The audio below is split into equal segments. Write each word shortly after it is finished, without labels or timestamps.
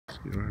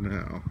You are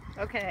now.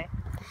 Okay.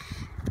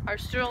 Our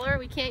stroller,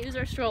 we can't use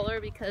our stroller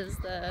because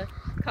the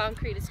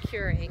concrete is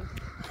curing.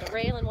 So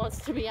Raylan wants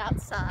to be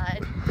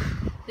outside.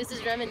 This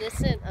is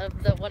reminiscent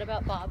of the What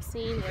About Bob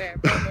scene where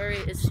Bill Murray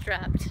is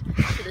strapped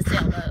to the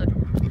sailboat.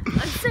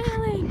 I'm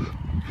sailing!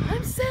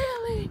 I'm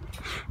sailing!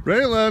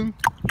 Raylan!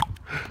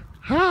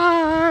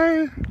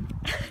 Hi!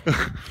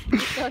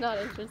 He's so not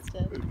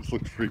interested. He just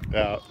looked freaked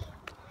out.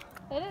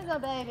 It is a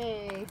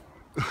baby!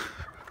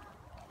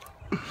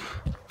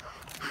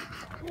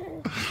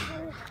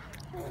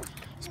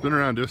 Spin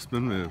around, do a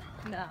spin move.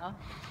 No.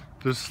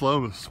 Just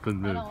slow spin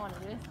I move. don't want to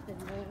do a spin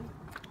move.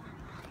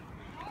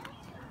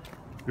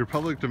 Your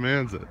public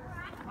demands it.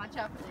 Watch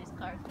out for these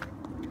cars.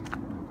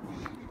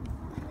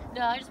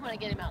 No, I just want to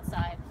get him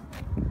outside.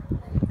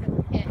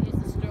 We can't use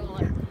the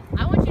stroller.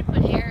 I want you to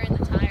put air in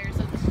the tires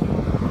of the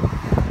stroller.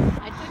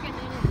 I took it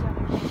in the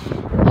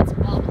other day. It's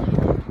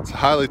wobbly. It's a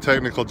highly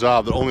technical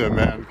job that only a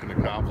man